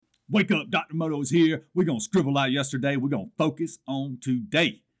Wake up, Dr. Moto's here. We're going to scribble out yesterday. We're going to focus on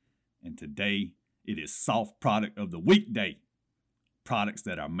today. And today, it is Soft Product of the Week Day. Products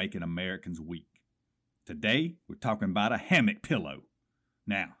that are making Americans weak. Today, we're talking about a hammock pillow.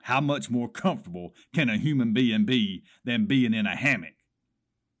 Now, how much more comfortable can a human being be than being in a hammock?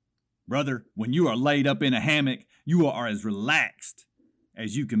 Brother, when you are laid up in a hammock, you are as relaxed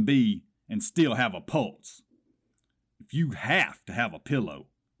as you can be and still have a pulse. If you have to have a pillow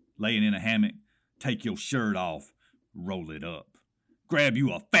laying in a hammock, take your shirt off, roll it up. Grab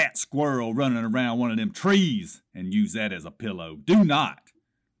you a fat squirrel running around one of them trees and use that as a pillow. Do not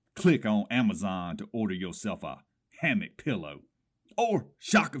click on Amazon to order yourself a hammock pillow. Or,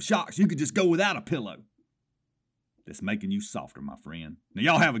 shock of shocks, you could just go without a pillow. That's making you softer, my friend. Now,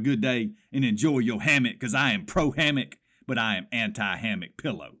 y'all have a good day and enjoy your hammock, because I am pro-hammock, but I am anti-hammock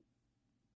pillow.